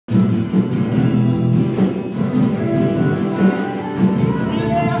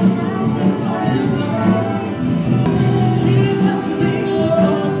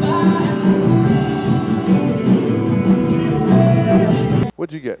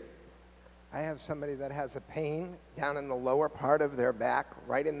I have somebody that has a pain down in the lower part of their back,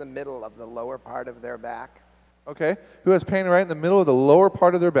 right in the middle of the lower part of their back. Okay. Who has pain right in the middle of the lower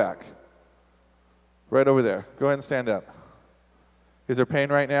part of their back? Right over there. Go ahead and stand up. Is there pain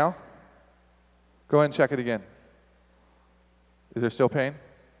right now? Go ahead and check it again. Is there still pain?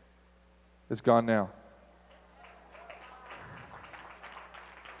 It's gone now.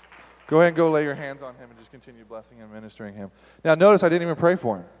 Go ahead and go lay your hands on him and just continue blessing and ministering him. Now notice I didn't even pray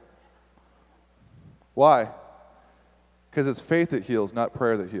for him. Why? Because it's faith that heals, not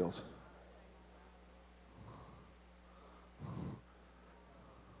prayer that heals.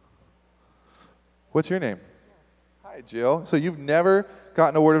 What's your name? Hi, Jill. So you've never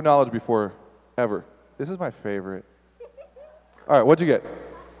gotten a word of knowledge before, ever. This is my favorite. All right, what'd you get?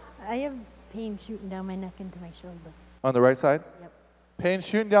 I have pain shooting down my neck into my shoulder. On the right side? Yep. Pain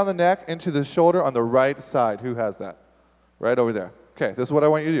shooting down the neck into the shoulder on the right side. Who has that? Right over there. Okay, this is what I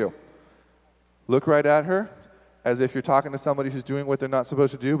want you to do. Look right at her as if you're talking to somebody who's doing what they're not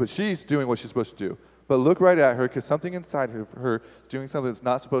supposed to do, but she's doing what she's supposed to do. But look right at her because something inside her is doing something that's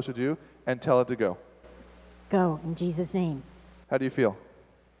not supposed to do, and tell it to go. Go, in Jesus' name. How do you feel?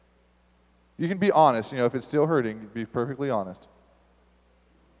 You can be honest. You know, if it's still hurting, be perfectly honest.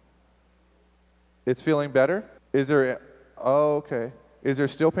 It's feeling better? Is there, oh, okay. Is there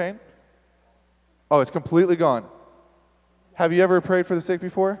still pain? Oh, it's completely gone. Have you ever prayed for the sick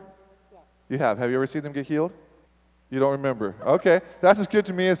before? Yes. You have. Have you ever seen them get healed? You don't remember. Okay. That's as good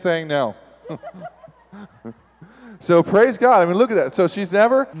to me as saying no. So praise God. I mean, look at that. So she's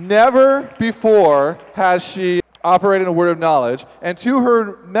never before has she operated in a word of knowledge, and to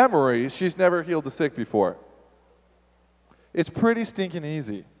her memory, she's never healed the sick before. It's pretty stinking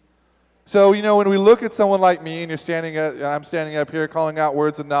easy. So, you know, when we look at someone like me, and I'm standing up here calling out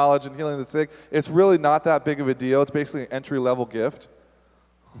words of knowledge and healing the sick, it's really not that big of a deal. It's basically an entry-level gift.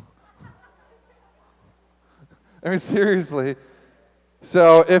 I mean, seriously.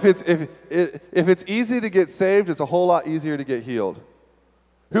 So if it's easy to get saved, it's a whole lot easier to get healed.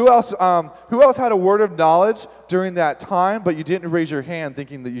 Who else had a word of knowledge during that time, but you didn't raise your hand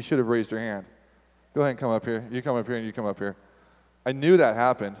thinking that you should have raised your hand? Go ahead and come up here. You come up here and you come up here. I knew that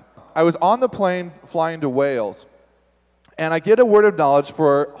happened. I was on the plane flying to Wales, and I get a word of knowledge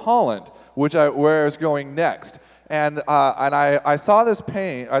for Holland, where I was going next. And I saw this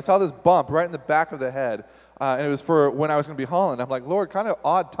pain, I saw this bump right in the back of the head, and it was for when I was going to be Holland. I'm like, Lord, kind of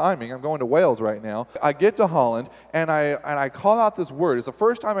odd timing. I'm going to Wales right now. I get to Holland, and I call out this word. It's the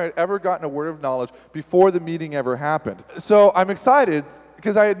first time I had ever gotten a word of knowledge before the meeting ever happened. So I'm excited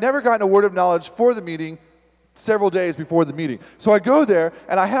because I had never gotten a word of knowledge for the meeting several days before the meeting. So I go there,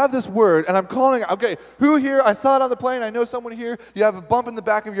 and I have this word, and I'm calling, okay, who here, I saw it on the plane, I know someone here, you have a bump in the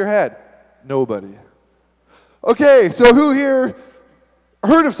back of your head. Nobody. Okay, so who here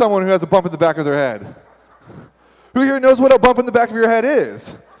heard of someone who has a bump in the back of their head? Who here knows what a bump in the back of your head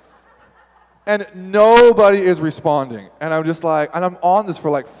is? And nobody is responding. And I'm just like, and I'm on this for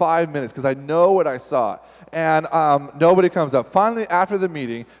like 5 minutes because I know what I saw. And nobody comes up. Finally, after the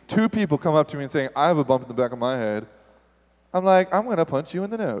meeting, 2 people come up to me and saying, I have a bump in the back of my head. I'm like, I'm going to punch you in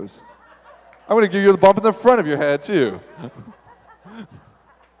the nose. I'm going to give you the bump in the front of your head, too.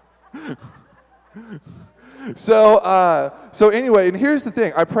 So anyway, and here's the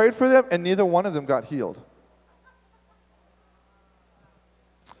thing. I prayed for them, and neither one of them got healed.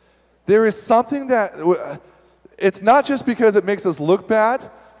 There is something that, it's not just because it makes us look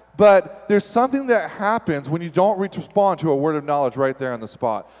bad, but there's something that happens when you don't respond to a word of knowledge right there on the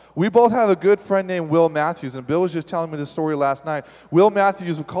spot. We both have a good friend named Will Matthews, and Bill was just telling me this story last night. Will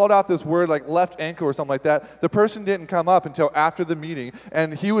Matthews called out this word like left ankle or something like that. The person didn't come up until after the meeting,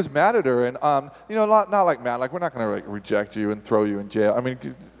 and he was mad at her. And you know, not like mad, like we're not going to like reject you and throw you in jail. I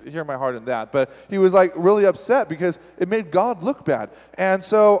mean, hear my heart in that. But he was like really upset because it made God look bad. And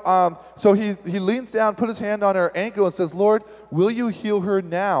so he leans down, put his hand on her ankle, and says, "Lord, will you heal her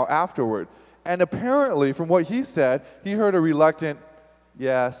now?" Afterward, and apparently, from what he said, he heard a reluctant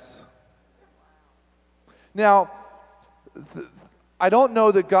yes. Now, I don't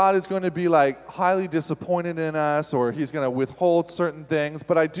know that God is going to be like highly disappointed in us or he's going to withhold certain things,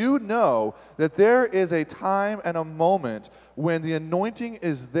 but I do know that there is a time and a moment when the anointing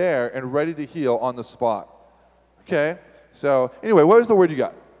is there and ready to heal on the spot. Okay? So, anyway, what was the word you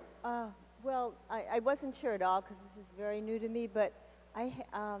got? Well, I wasn't sure at all because this is very new to me, but I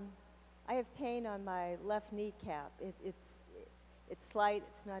have pain on my left kneecap. It's slight.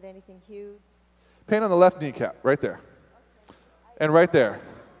 It's not anything huge. Pain on the left kneecap, right there. Okay. And right there.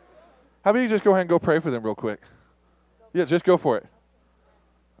 How about you just go ahead and go pray for them real quick? Yeah, just go for it.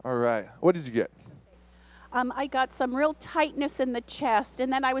 All right. What did you get? I got some real tightness in the chest,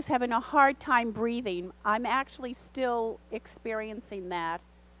 and then I was having a hard time breathing. I'm actually still experiencing that.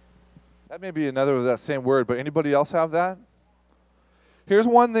 That may be another of that same word, but anybody else have that? Here's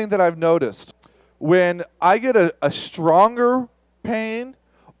one thing that I've noticed. When I get a stronger pain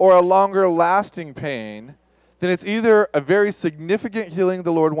or a longer lasting pain, then it's either a very significant healing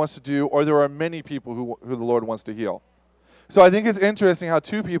the Lord wants to do, or there are many people who the Lord wants to heal. So I think it's interesting how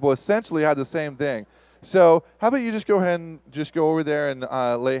two people essentially had the same thing. So how about you just go ahead and just go over there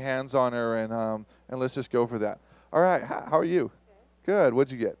and lay hands on her, and let's just go for that. All right, how are you? Good.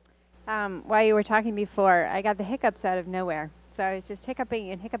 What'd you get? While you were talking before, I got the hiccups out of nowhere. So I was just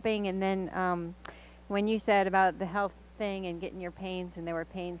hiccuping, and then when you said about the health thing and getting your pains, and there were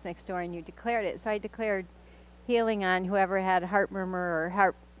pains next door, and you declared it, so I declared healing on whoever had heart murmur or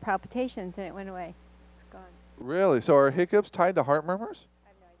heart palpitations, and it went away. It's gone. Really? So are hiccups tied to heart murmurs? I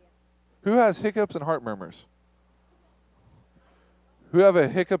have no idea. Who has hiccups and heart murmurs? Who have a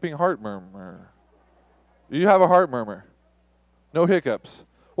hiccuping heart murmur? You have a heart murmur. No hiccups.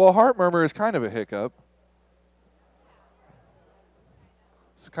 Well, heart murmur is kind of a hiccup.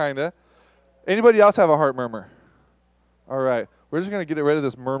 It's kind of. Anybody else have a heart murmur? All right. We're just going to get rid of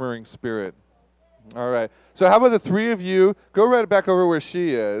this murmuring spirit. All right. So how about the three of you go right back over where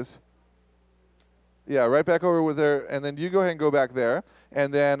she is. Yeah, right back over with her. And then you go ahead and go back there.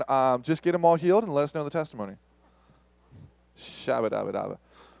 And then just get them all healed and let us know the testimony. Shabba-dabba-dabba.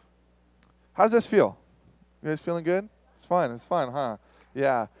 How's this feel? You guys feeling good? It's fun, huh?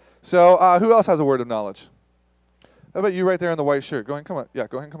 Yeah. So who else has a word of knowledge? How about you right there in the white shirt? Go ahead and come up. Yeah,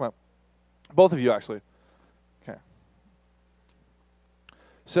 go ahead and come up. Both of you, actually. Okay.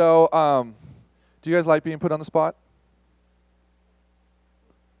 So do you guys like being put on the spot?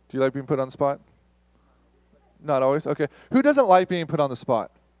 Do you like being put on the spot? Not always? Okay. Who doesn't like being put on the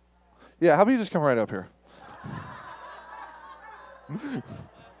spot? Yeah, how about you just come right up here?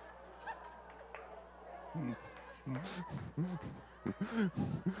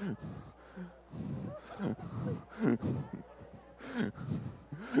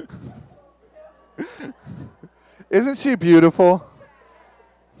 Isn't she beautiful?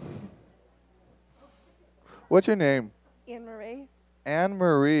 What's your name? Anne-Marie.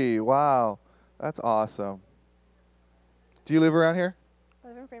 Anne-Marie. Wow. That's awesome. Do you live around here? I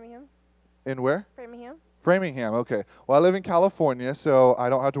live in Framingham. In where? Framingham. Framingham, okay. Well, I live in California, so I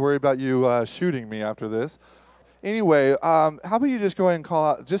don't have to worry about you shooting me after this. Anyway, how about you just go ahead and call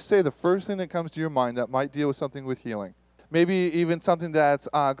out, just say the first thing that comes to your mind that might deal with something with healing. Maybe even something that's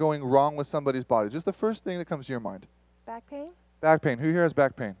going wrong with somebody's body. Just the first thing that comes to your mind. Back pain? Back pain. Who here has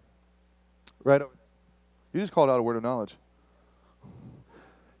back pain? Right over there. You just called out a word of knowledge.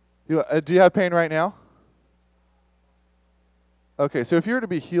 Do you have pain right now? Okay, so if you were to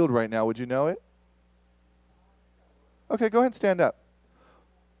be healed right now, would you know it? Okay, go ahead and stand up.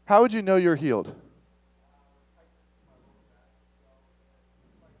 How would you know you're healed?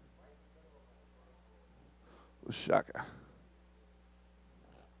 Shaka.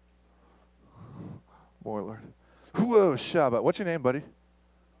 Boy, Lord. Whoa, Shabbat. What's your name, buddy?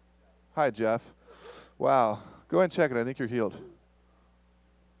 Hi, Jeff. Wow. Go ahead and check it. I think you're healed.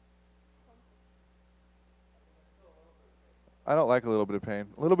 I don't like a little bit of pain.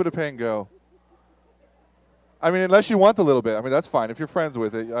 A little bit of pain, go. I mean, unless you want the little bit. I mean, that's fine. If you're friends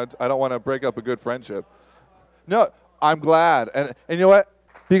with it, I don't want to break up a good friendship. No, I'm glad. And you know what?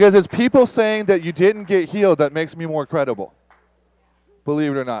 Because it's people saying that you didn't get healed that makes me more credible.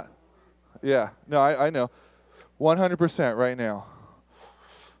 Believe it or not. Yeah. No, I know. 100% right now.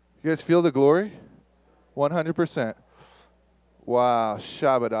 You guys feel the glory? 100%. Wow.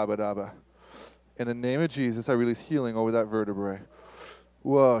 Shabba-dabba-dabba. In the name of Jesus, I release healing over that vertebrae.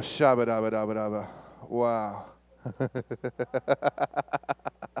 Whoa. Shabba-dabba-dabba-dabba. Wow.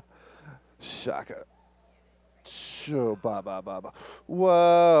 Shaka. Shoo, ba, ba, ba, ba.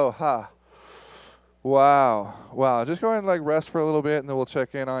 Whoa. Ha. Wow. Wow. Just go ahead and like rest for a little bit, and then we'll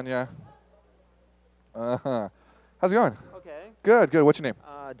check in on you. Uh-huh. How's it going? Okay. Good, good. What's your name?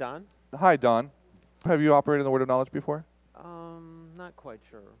 Don. Hi, Don. Have you operated in the Word of Knowledge before? Not quite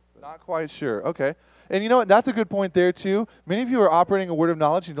sure. Not quite sure. Okay. And you know what? That's a good point there, too. Many of you are operating a Word of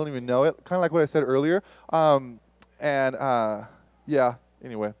Knowledge and you don't even know it, kind of like what I said earlier. Yeah,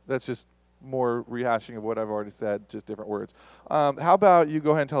 anyway, that's just more rehashing of what I've already said, just different words. How about you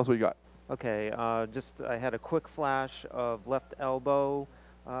go ahead and tell us what you got? Okay. I had a quick flash of left elbow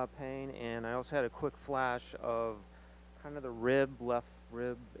pain, and I also had a quick flash of kind of the left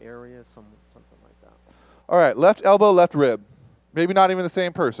rib area, something like that. All right, left elbow, left rib. Maybe not even the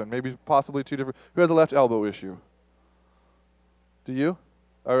same person. Maybe possibly two different. Who has a left elbow issue? Do you?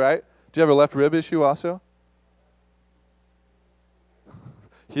 All right. Do you have a left rib issue also?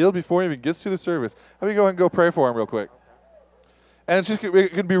 Healed before he even gets to the service. How about you go ahead and go pray for him real quick? And it's just,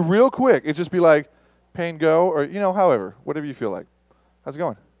 it can be real quick. It just be like, pain go, or, however, whatever you feel like. How's it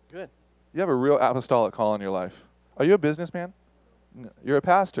going? Good. You have a real apostolic call in your life. Are you a businessman? You're a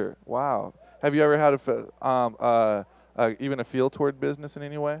pastor. Wow. Have you ever had even a feel toward business in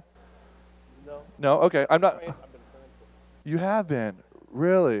any way? No. No? Okay. I'm not. You have been.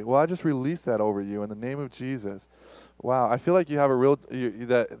 Really? Well, I just released that over you in the name of Jesus. Wow. I feel like you have a real,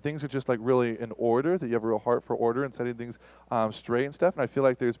 that things are just like really in order, that you have a real heart for order and setting things straight and stuff. And I feel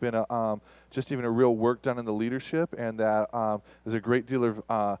like there's been just even a real work done in the leadership, and that there's a great deal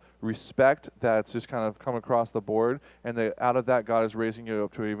of respect that's just kind of come across the board. And that out of that, God is raising you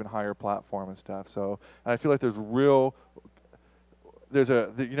up to an even higher platform and stuff. So, and I feel like there's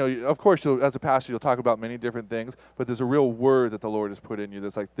of course, as a pastor, you'll talk about many different things, but there's a real word that the Lord has put in you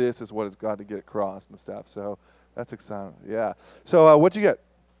that's like, this is what has got to get across and stuff. So that's exciting. Yeah. So what'd you get?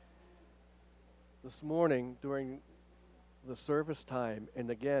 This morning during the service time, and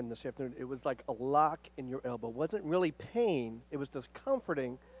again this afternoon, it was like a lock in your elbow. It wasn't really pain. It was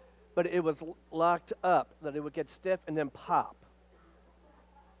discomforting, but it was locked up, that it would get stiff and then pop.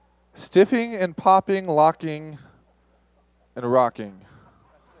 Stiffing and popping, locking, and rocking.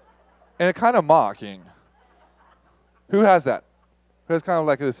 And a kind of mocking. Who has that? Who has kind of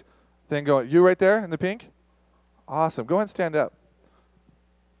like this thing going? You right there in the pink? Awesome. Go ahead and stand up.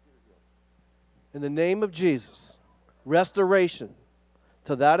 In the name of Jesus, restoration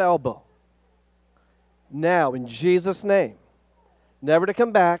to that elbow. Now, in Jesus' name, never to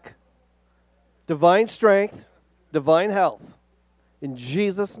come back. Divine strength, divine health. In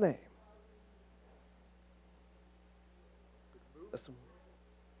Jesus' name.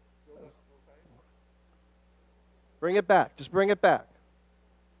 Bring it back. Just bring it back.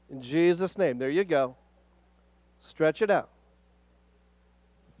 In Jesus' name. There you go. Stretch it out.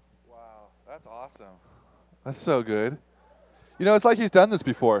 Wow, that's awesome. That's so good. It's like he's done this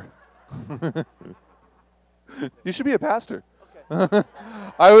before. You should be a pastor. Okay.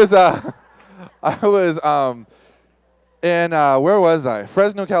 I was in, where was I?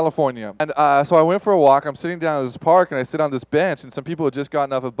 Fresno, California. And so I went for a walk. I'm sitting down at this park, and I sit on this bench, and some people had just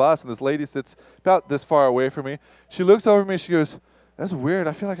gotten off a bus, and this lady sits about this far away from me. She looks over at me, she goes, that's weird.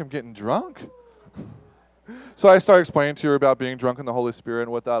 I feel like I'm getting drunk. So I start explaining to her about being drunk in the Holy Spirit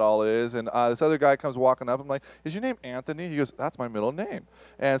and what that all is. And this other guy comes walking up. I'm like, is your name Anthony? He goes, that's my middle name.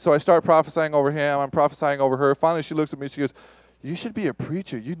 And so I start prophesying over him. I'm prophesying over her. Finally, she looks at me. She goes, you should be a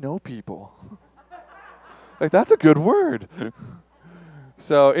preacher. You know people. Like, that's a good word.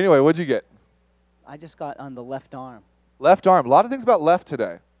 So anyway, what'd you get? I just got on the left arm. Left arm. A lot of things about left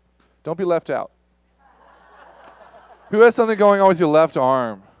today. Don't be left out. Who has something going on with your left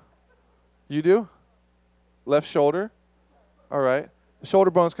arm? You do? Left shoulder? All right. The shoulder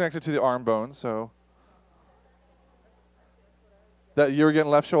bone's connected to the arm bone, so. That you were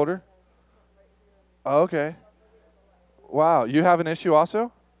getting left shoulder? Oh, okay. Wow. You have an issue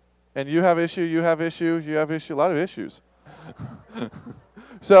also? And you have issue, you have issue, you have issue, a lot of issues.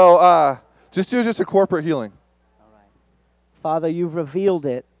 So just do just a corporate healing. All right. Father, you've revealed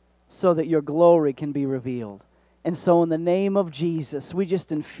it so that your glory can be revealed. And so in the name of Jesus, we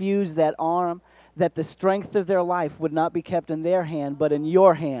just infuse that arm, that the strength of their life would not be kept in their hand, but in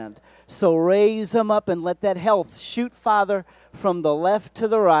your hand. So raise them up and let that health shoot, Father, from the left to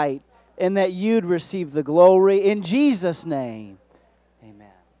the right, and that you'd receive the glory in Jesus' name. Amen.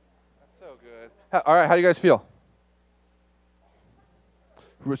 That's so good. All right, how do you guys feel?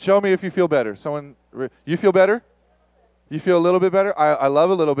 Show me if you feel better. You feel better? You feel a little bit better? I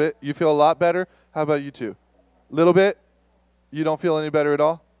love a little bit. You feel a lot better? How about you two? Little bit? You don't feel any better at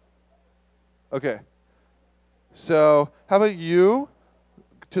all? Okay. So how about you,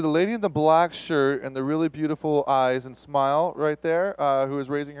 to the lady in the black shirt and the really beautiful eyes and smile right there, who is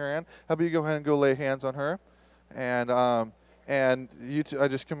raising her hand, how about you go ahead and go lay hands on her? And you two, I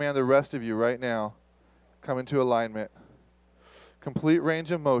just command the rest of you right now, come into alignment. Complete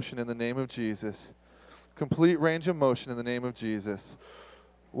range of motion in the name of Jesus. Complete range of motion in the name of Jesus.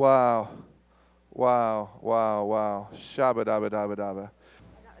 Wow. Wow, wow, wow. Shabba dabba dabba dabba.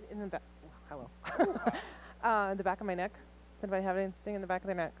 In the back. Hello. In the back of my neck. Does anybody have anything in the back of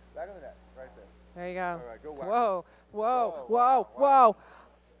their neck? Back of the neck, right there. There you go. All right, go whack. Whoa, whoa, Whoa, whoa, whoa. whoa.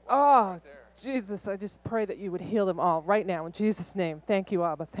 Oh, Right there. Jesus, I just pray that you would heal them all right now in Jesus' name. Thank you,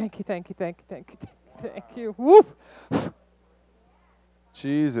 Abba. Thank you, thank you, thank you, thank you, thank you. Whoop.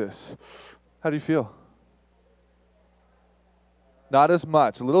 Jesus. How do you feel? Not as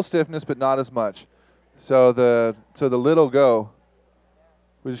much. A little stiffness, but not as much. So the little go.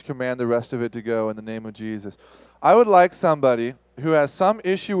 We just command the rest of it to go in the name of Jesus. I would like somebody who has some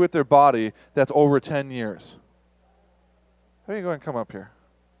issue with their body that's over 10 years? How are you going to come up here?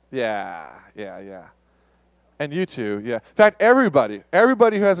 Yeah. And you too, yeah. In fact, everybody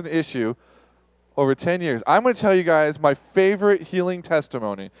who has an issue over 10 years. I'm going to tell you guys my favorite healing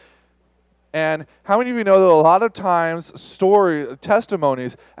testimony. And how many of you know that a lot of times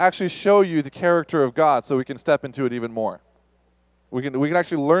testimonies actually show you the character of God so we can step into it even more? We can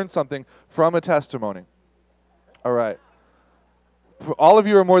actually learn something from a testimony. All right. For all of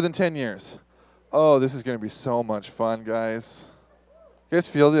you are more than 10 years. Oh, this is going to be so much fun, guys. You guys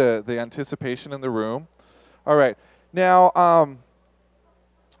feel the anticipation in the room? All right. Now,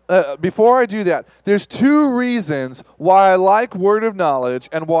 before I do that, there's two reasons why I like word of knowledge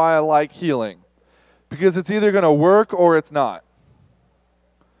and why I like healing. Because it's either going to work or it's not.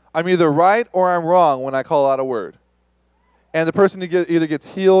 I'm either right or I'm wrong when I call out a word. And the person either gets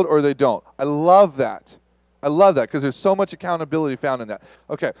healed or they don't. I love that. I love that because there's so much accountability found in that.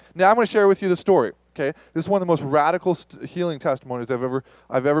 Okay, now I'm going to share with you the story. Okay, this is one of the most radical healing testimonies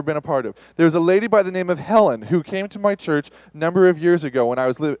I've ever been a part of. There's a lady by the name of Helen who came to my church a number of years ago when I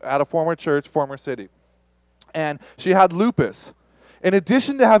was at a former church, former city. And she had lupus. In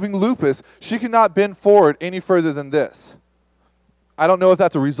addition to having lupus, she could not bend forward any further than this. I don't know if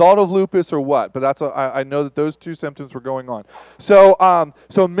that's a result of lupus or what, but I know that those two symptoms were going on. So,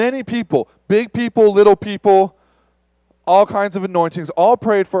 so many people, big people, little people, all kinds of anointings, all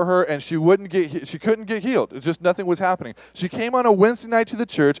prayed for her, and she couldn't get healed. It just nothing was happening. She came on a Wednesday night to the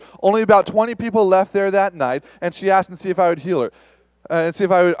church. Only about 20 people left there that night, and she asked to see if I would heal her. And see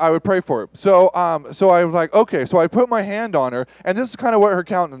if I would pray for her. So I was like, okay. So I put my hand on her, and this is kind of what her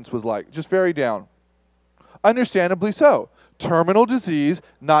countenance was like, just very down. Understandably so. Terminal disease,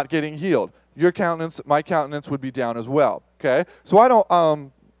 not getting healed. Your countenance, my countenance would be down as well. Okay, so I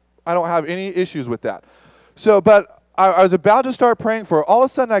don't have any issues with that. So, but I was about to start praying for her. All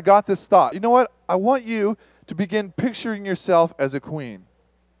of a sudden, I got this thought. You know what? I want you to begin picturing yourself as a queen.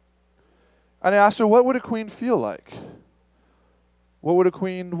 And I asked her, what would a queen feel like? What would a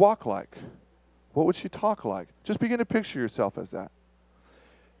queen walk like? What would she talk like? Just begin to picture yourself as that.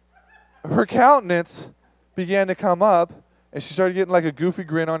 Her countenance began to come up, and she started getting like a goofy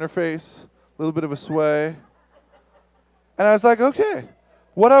grin on her face, a little bit of a sway. And I was like, okay,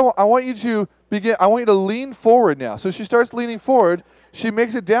 I want you to lean forward now. So she starts leaning forward. She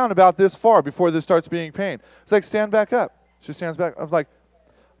makes it down about this far before there starts being pain. It's like, stand back up. She stands back. I was like,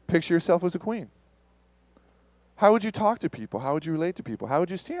 picture yourself as a queen. How would you talk to people? How would you relate to people? How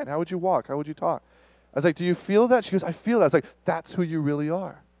would you stand? How would you walk? How would you talk? I was like, do you feel that? She goes, I feel that. I was like, that's who you really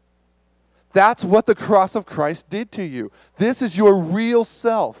are. That's what the cross of Christ did to you. This is your real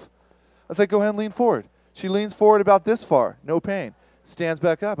self. I was like, go ahead and lean forward. She leans forward about this far, no pain. Stands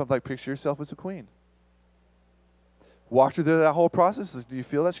back up. I'm like, picture yourself as a queen. Walked her through that whole process. Do you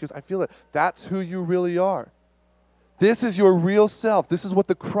feel that? She goes, I feel it. That's who you really are. This is your real self. This is what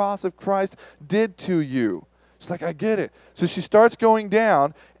the cross of Christ did to you. She's like, I get it. So she starts going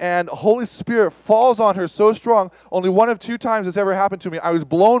down, and the Holy Spirit falls on her so strong. Only one of two times this ever happened to me. I was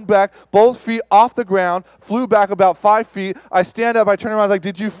blown back, both feet off the ground, flew back about 5 feet. I stand up, I turn around, I was like,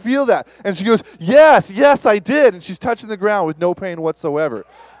 did you feel that? And she goes, yes, I did. And she's touching the ground with no pain whatsoever.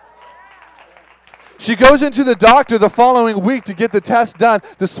 She goes into the doctor the following week to get the test done.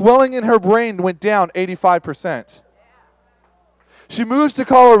 The swelling in her brain went down 85%. She moves to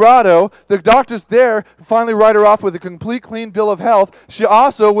Colorado. The doctors there finally write her off with a complete clean bill of health. She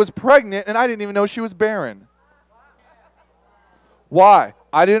also was pregnant, and I didn't even know she was barren. Why?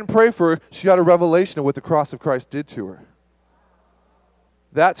 I didn't pray for her. She got a revelation of what the cross of Christ did to her.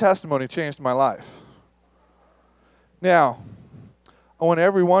 That testimony changed my life. Now, I want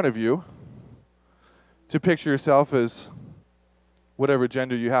every one of you to picture yourself as whatever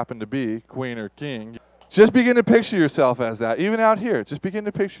gender you happen to be, queen or king. Just begin to picture yourself as that. Even out here, just begin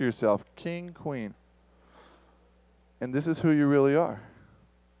to picture yourself, king, queen. And this is who you really are.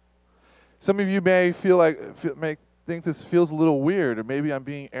 Some of you may may think this feels a little weird, or maybe I'm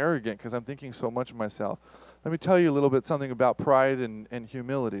being arrogant because I'm thinking so much of myself. Let me tell you a little bit something about pride and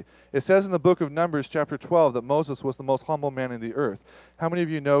humility. It says in the book of Numbers, chapter 12, that Moses was the most humble man in the earth. How many of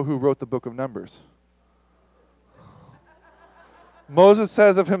you know who wrote the book of Numbers? Moses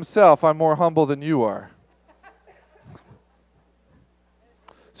says of himself, I'm more humble than you are.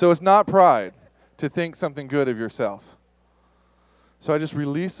 So it's not pride to think something good of yourself. So I just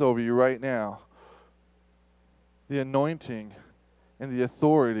release over you right now the anointing and the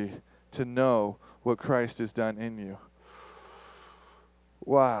authority to know what Christ has done in you.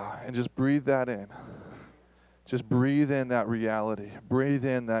 Wow. And just breathe that in. Just breathe in that reality. Breathe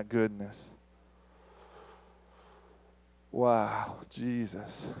in that goodness. Wow,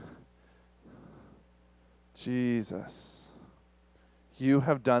 Jesus. Jesus. You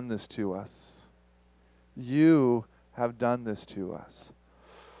have done this to us. You have done this to us.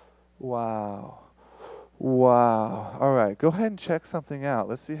 Wow. Wow. All right, go ahead and check something out.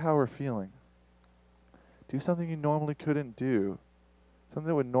 Let's see how we're feeling. Do something you normally couldn't do. Something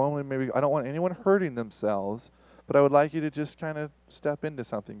that would normally maybe, I don't want anyone hurting themselves, but I would like you to just kind of step into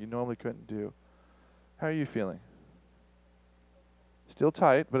something you normally couldn't do. How are you feeling? Still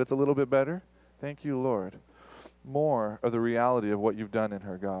tight, but it's a little bit better? Thank you, Lord. More of the reality of what you've done in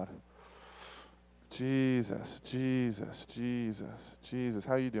her, God. Jesus, Jesus, Jesus, Jesus.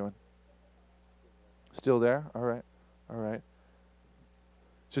 How are you doing? Still there? All right. All right.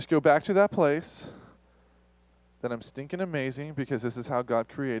 Just go back to that place that I'm stinking amazing because this is how God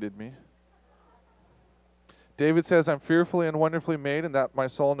created me. David says, I'm fearfully and wonderfully made, and that my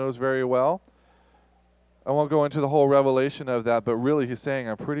soul knows very well. I won't go into the whole revelation of that, but really he's saying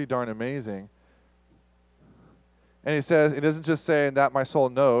I'm pretty darn amazing. And he says, it doesn't just say that my soul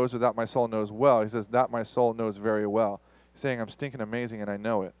knows or that my soul knows well. He says that my soul knows very well. He's saying I'm stinking amazing and I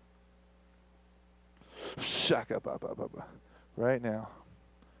know it. Right now.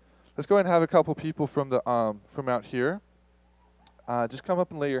 Let's go ahead and have a couple people from the from out here. Just come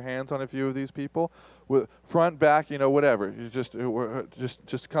up and lay your hands on a few of these people. Front, back, whatever. You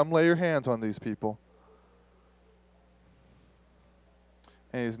just come lay your hands on these people.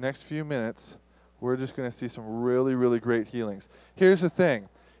 And these next few minutes, we're just going to see some really, really great healings. Here's the thing.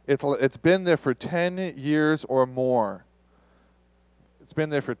 It's been there for 10 years or more. It's been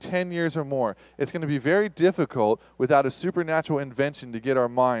there for 10 years or more. It's going to be very difficult without a supernatural invention to get our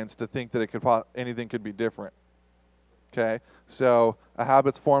minds to think that anything could be different. Okay? So a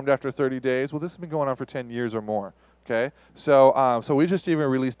habit's formed after 30 days. Well, this has been going on for 10 years or more. Okay? So we just even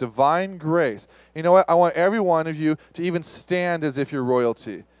released divine grace. You know what? I want every one of you to even stand as if you're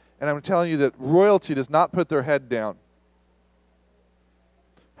royalty. And I'm telling you that royalty does not put their head down.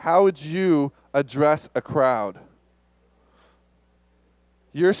 How would you address a crowd?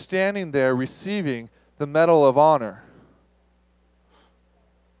 You're standing there receiving the Medal of Honor.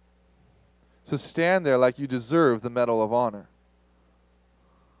 So stand there like you deserve the Medal of Honor.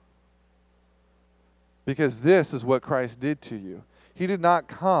 Because this is what Christ did to you. He did not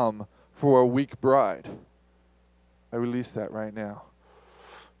come for a weak bride. I release that right now.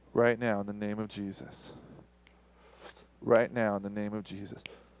 Right now in the name of Jesus. Right now in the name of Jesus.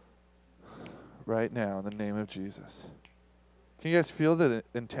 Right now in the name of Jesus. Can you guys feel the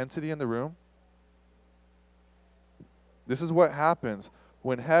intensity in the room? This is what happens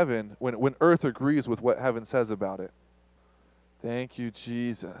when when earth agrees with what heaven says about it. Thank you,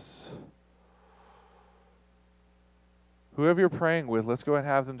 Jesus. Whoever you're praying with, let's go and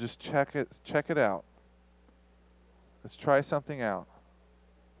have them just check it out. Let's try something out.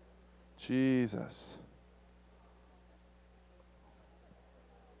 Jesus.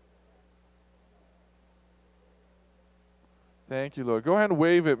 Thank you, Lord. Go ahead and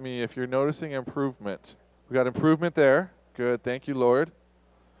wave at me if you're noticing improvement. We got improvement there. Good. Thank you, Lord.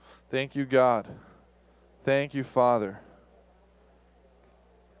 Thank you, God. Thank you, Father.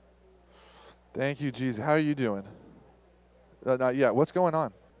 Thank you, Jesus. How are you doing? Not yet. What's going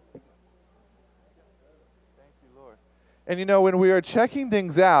on? Thank you, Lord. And when we are checking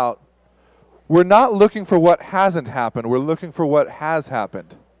things out, we're not looking for what hasn't happened. We're looking for what has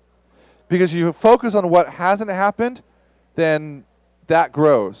happened. Because you focus on what hasn't happened, then that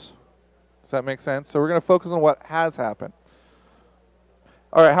grows. Does that make sense? So we're going to focus on what has happened.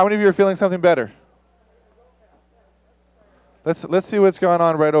 All right, how many of you are feeling something better? Let's see what's going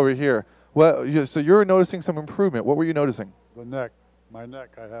on right over here. So you're noticing some improvement. What were you noticing? The neck. My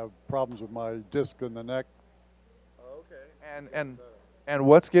neck. I have problems with my disc in the neck. Okay. And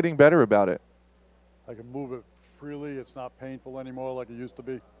what's getting better about it? I can move it freely. It's not painful anymore like it used to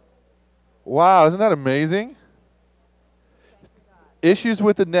be. Wow, isn't that amazing? Issues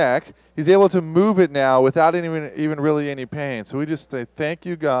with the neck. He's able to move it now without even really any pain. So we just say, thank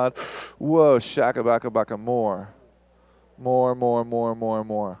you, God. Whoa, shaka baka baka, more.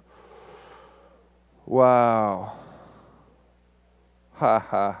 More. Wow. Ha,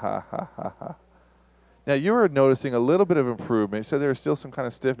 ha, ha, ha, ha, ha. Now, you were noticing a little bit of improvement. You said there was still some kind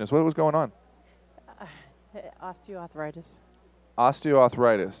of stiffness. What was going on? Osteoarthritis.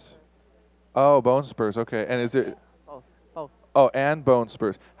 Osteoarthritis. Oh, bone spurs. Okay. And is it... Both. Oh, and bone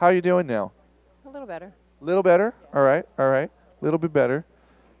spurs. How are you doing now? A little better. A little better? Yeah. All right. A little bit better.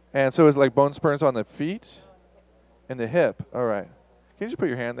 And so it's like bone spurs on the feet and the hip. All right. Can you just put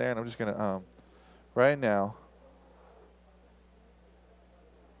your hand there? And I'm just going to, right now,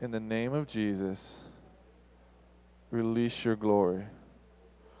 in the name of Jesus, Release your glory.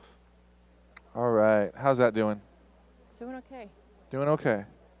 All right. How's that doing? It's doing okay. Doing okay.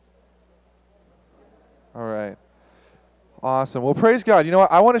 All right. Awesome. Well, praise God. You know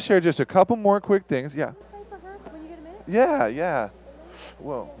what? I want to share just a couple more quick things. Yeah. Pray for her when you get a minute. Yeah.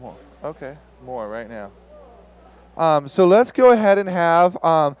 Whoa. Okay. More right now. So let's go ahead and have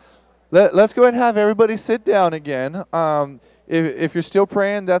let's go ahead and have everybody sit down again. If you're still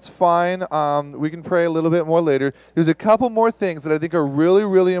praying, that's fine. We can pray a little bit more later. There's a couple more things that I think are really,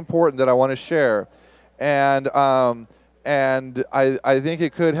 really important that I want to share, and I think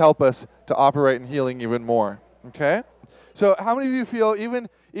it could help us to operate in healing even more. Okay. So how many of you feel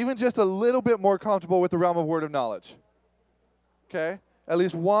even just a little bit more comfortable with the realm of word of knowledge? Okay. At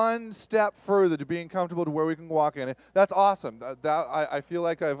least one step further to being comfortable to where we can walk in it. That's awesome. I feel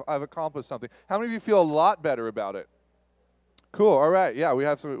like I've accomplished something. How many of you feel a lot better about it? Cool. All right. Yeah, we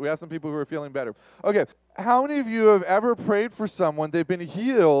have some people who are feeling better. Okay. How many of you have ever prayed for someone, they've been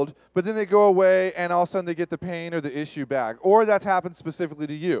healed, but then they go away and all of a sudden they get the pain or the issue back? Or that's happened specifically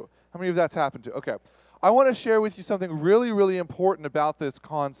to you? How many of that's happened to? Okay. I want to share with you something really, really important about this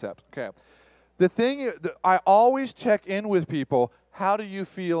concept. Okay. The thing, I always check in with people, how do you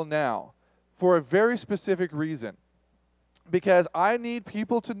feel now? For a very specific reason. Because I need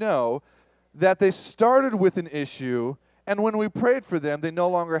people to know that they started with an issue, and when we prayed for them, they no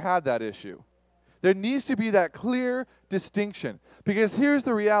longer had that issue. There needs to be that clear distinction. Because here's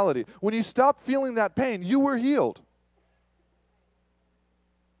the reality. When you stop feeling that pain, you were healed.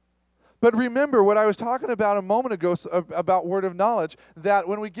 But remember what I was talking about a moment ago about word of knowledge, that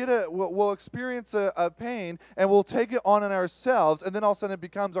when we get we'll experience a pain and we'll take it on in ourselves, and then all of a sudden it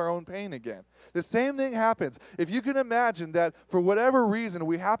becomes our own pain again. The same thing happens. If you can imagine that for whatever reason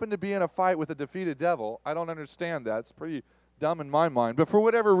we happen to be in a fight with a defeated devil, I don't understand that. It's pretty dumb in my mind. But for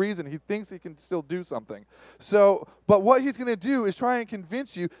whatever reason, he thinks he can still do something. So, but what he's going to do is try and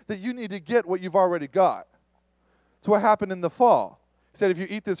convince you that you need to get what you've already got. It's what happened in the fall. He said, if you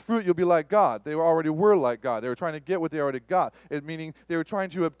eat this fruit, you'll be like God. They already were like God. They were trying to get what they already got, meaning they were trying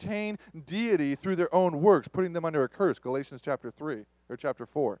to obtain deity through their own works, putting them under a curse, Galatians chapter 3 or chapter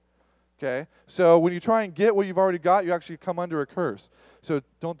 4. Okay? So when you try and get what you've already got, you actually come under a curse. So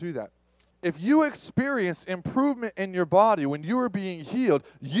don't do that. If you experienced improvement in your body when you were being healed,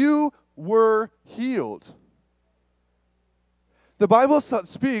 you were healed. The Bible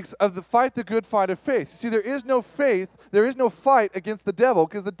speaks of the fight the good fight of faith. See, there is no faith, there is no fight against the devil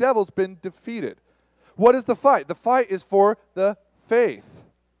because the devil's been defeated. What is the fight? The fight is for the faith.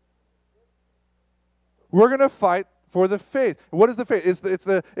 We're going to fight for the faith. What is the faith?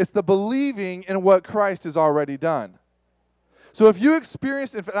 It's the believing in what Christ has already done. So if you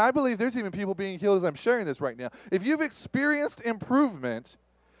experienced, and I believe there's even people being healed as I'm sharing this right now. If you've experienced improvement,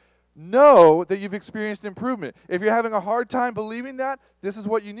 know that you've experienced improvement. If you're having a hard time believing that, this is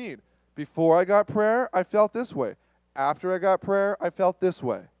what you need. Before I got prayer, I felt this way. After I got prayer, I felt this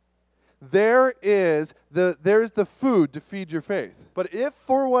way. There's the food to feed your faith. But if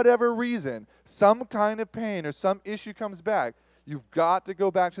for whatever reason, some kind of pain or some issue comes back, you've got to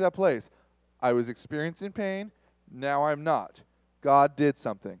go back to that place. I was experiencing pain, now I'm not. God did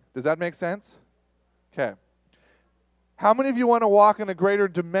something. Does that make sense? Okay. How many of you want to walk in a greater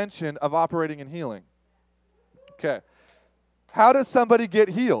dimension of operating in healing? Okay. How does somebody get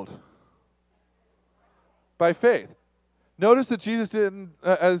healed? By faith. Notice that Jesus didn't,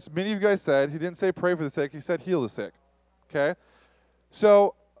 as many of you guys said, he didn't say pray for the sick, he said heal the sick. Okay?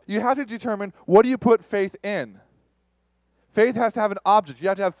 So you have to determine, what do you put faith in? Faith has to have an object. You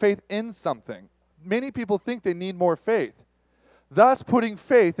have to have faith in something. Many people think they need more faith, thus putting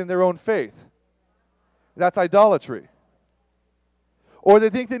faith in their own faith. That's idolatry. Or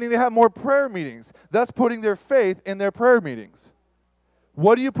they think they need to have more prayer meetings, thus putting their faith in their prayer meetings.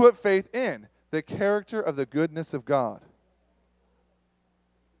 What do you put faith in? The character of the goodness of God.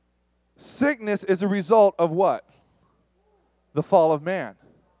 Sickness is a result of what? The fall of man.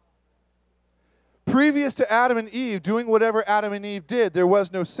 Previous to Adam and Eve doing whatever Adam and Eve did, there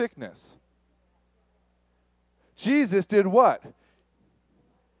was no sickness. Jesus did what?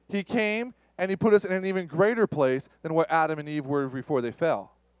 He came and he put us in an even greater place than what Adam and Eve were before they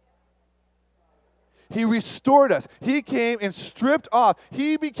fell. He restored us. He came and stripped off.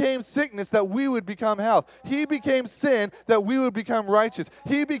 He became sickness that we would become health. He became sin that we would become righteous.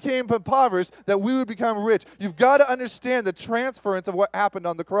 He became impoverished that we would become rich. You've got to understand the transference of what happened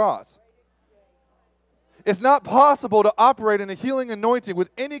on the cross. It's not possible to operate in a healing anointing with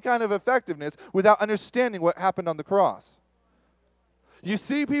any kind of effectiveness without understanding what happened on the cross. You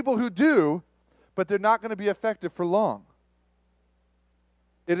see people who do, but they're not going to be effective for long.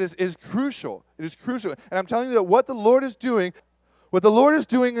 It is crucial. It is crucial. And I'm telling you that what the Lord is doing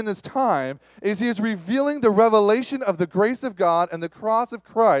in this time is He is revealing the revelation of the grace of God and the cross of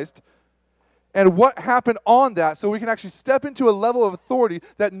Christ and what happened on that, so we can actually step into a level of authority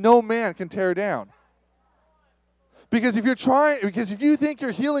that no man can tear down. Because if you think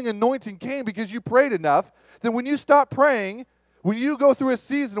your healing anointing came because you prayed enough, then when you stop praying, when you go through a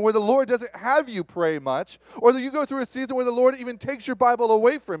season where the Lord doesn't have you pray much, or that you go through a season where the Lord even takes your Bible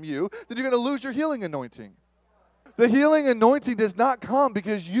away from you, then you're going to lose your healing anointing. The healing anointing does not come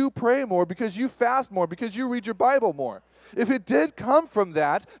because you pray more, because you fast more, because you read your Bible more. If it did come from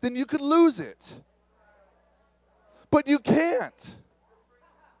that, then you could lose it. But you can't.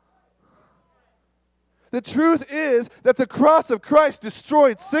 The truth is that the cross of Christ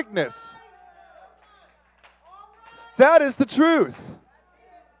destroyed sickness. That is the truth.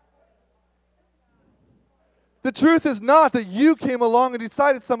 The truth is not that you came along and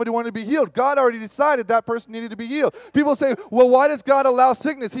decided somebody wanted to be healed. God already decided that person needed to be healed. People say, well, why does God allow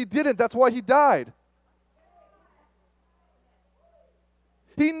sickness? He didn't. That's why He died.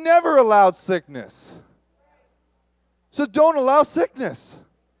 He never allowed sickness. So don't allow sickness.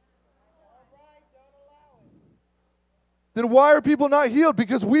 Then why are people not healed?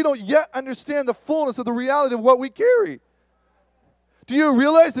 Because we don't yet understand the fullness of the reality of what we carry. Do you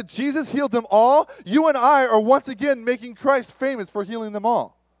realize that Jesus healed them all? You and I are once again making Christ famous for healing them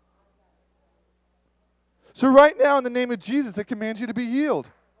all. So right now, in the name of Jesus, I command you to be healed.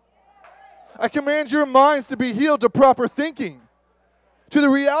 I command your minds to be healed to proper thinking, to the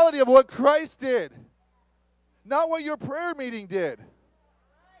reality of what Christ did, not what your prayer meeting did.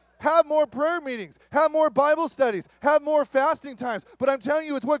 Have more prayer meetings. Have more Bible studies. Have more fasting times. But I'm telling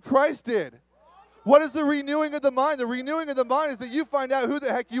you, it's what Christ did. What is the renewing of the mind? The renewing of the mind is that you find out who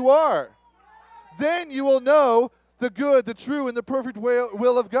the heck you are. Then you will know the good, the true, and the perfect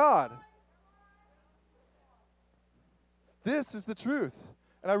will of God. This is the truth.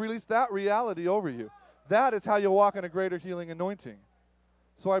 And I release that reality over you. That is how you'll walk in a greater healing anointing.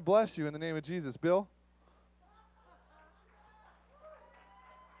 So I bless you in the name of Jesus. Bill?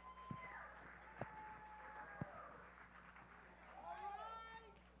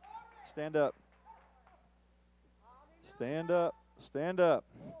 Stand up. Stand up. Stand up.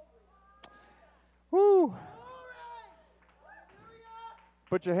 Woo.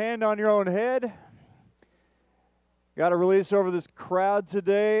 Put your hand on your own head. Got to release over this crowd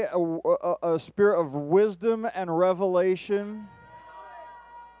today a spirit of wisdom and revelation.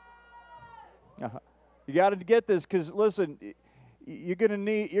 You got to get this, because listen, you're gonna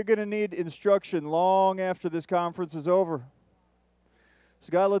need instruction long after this conference is over. So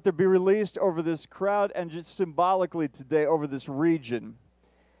God, let there be released over this crowd and just symbolically today over this region.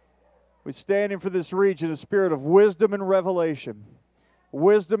 We're standing for this region, a spirit of wisdom and revelation.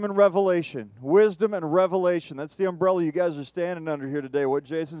 Wisdom and revelation. Wisdom and revelation. That's the umbrella you guys are standing under here today, what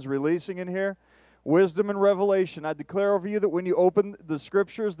Jason's releasing in here. Wisdom and revelation. I declare over you that when you open the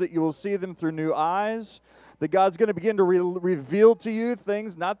Scriptures, that you will see them through new eyes, that God's going to begin to reveal to you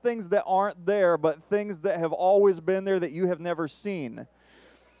things, not things that aren't there, but things that have always been there that you have never seen.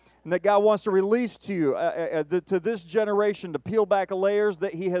 And that God wants to release to you, to this generation, to peel back layers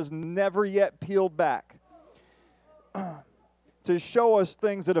that He has never yet peeled back. To show us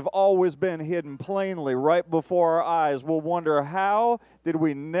things that have always been hidden plainly right before our eyes. We'll wonder, how did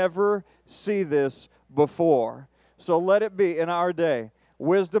we never see this before? So let it be in our day.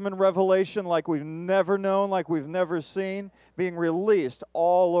 Wisdom and revelation like we've never known, like we've never seen, being released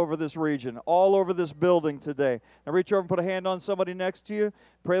all over this region, all over this building today. Now reach over and put a hand on somebody next to you.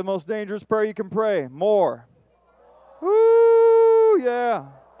 Pray the most dangerous prayer you can pray. More. Woo, yeah.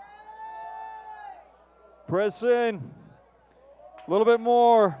 Press in. A little bit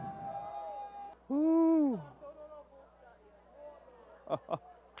more. Woo.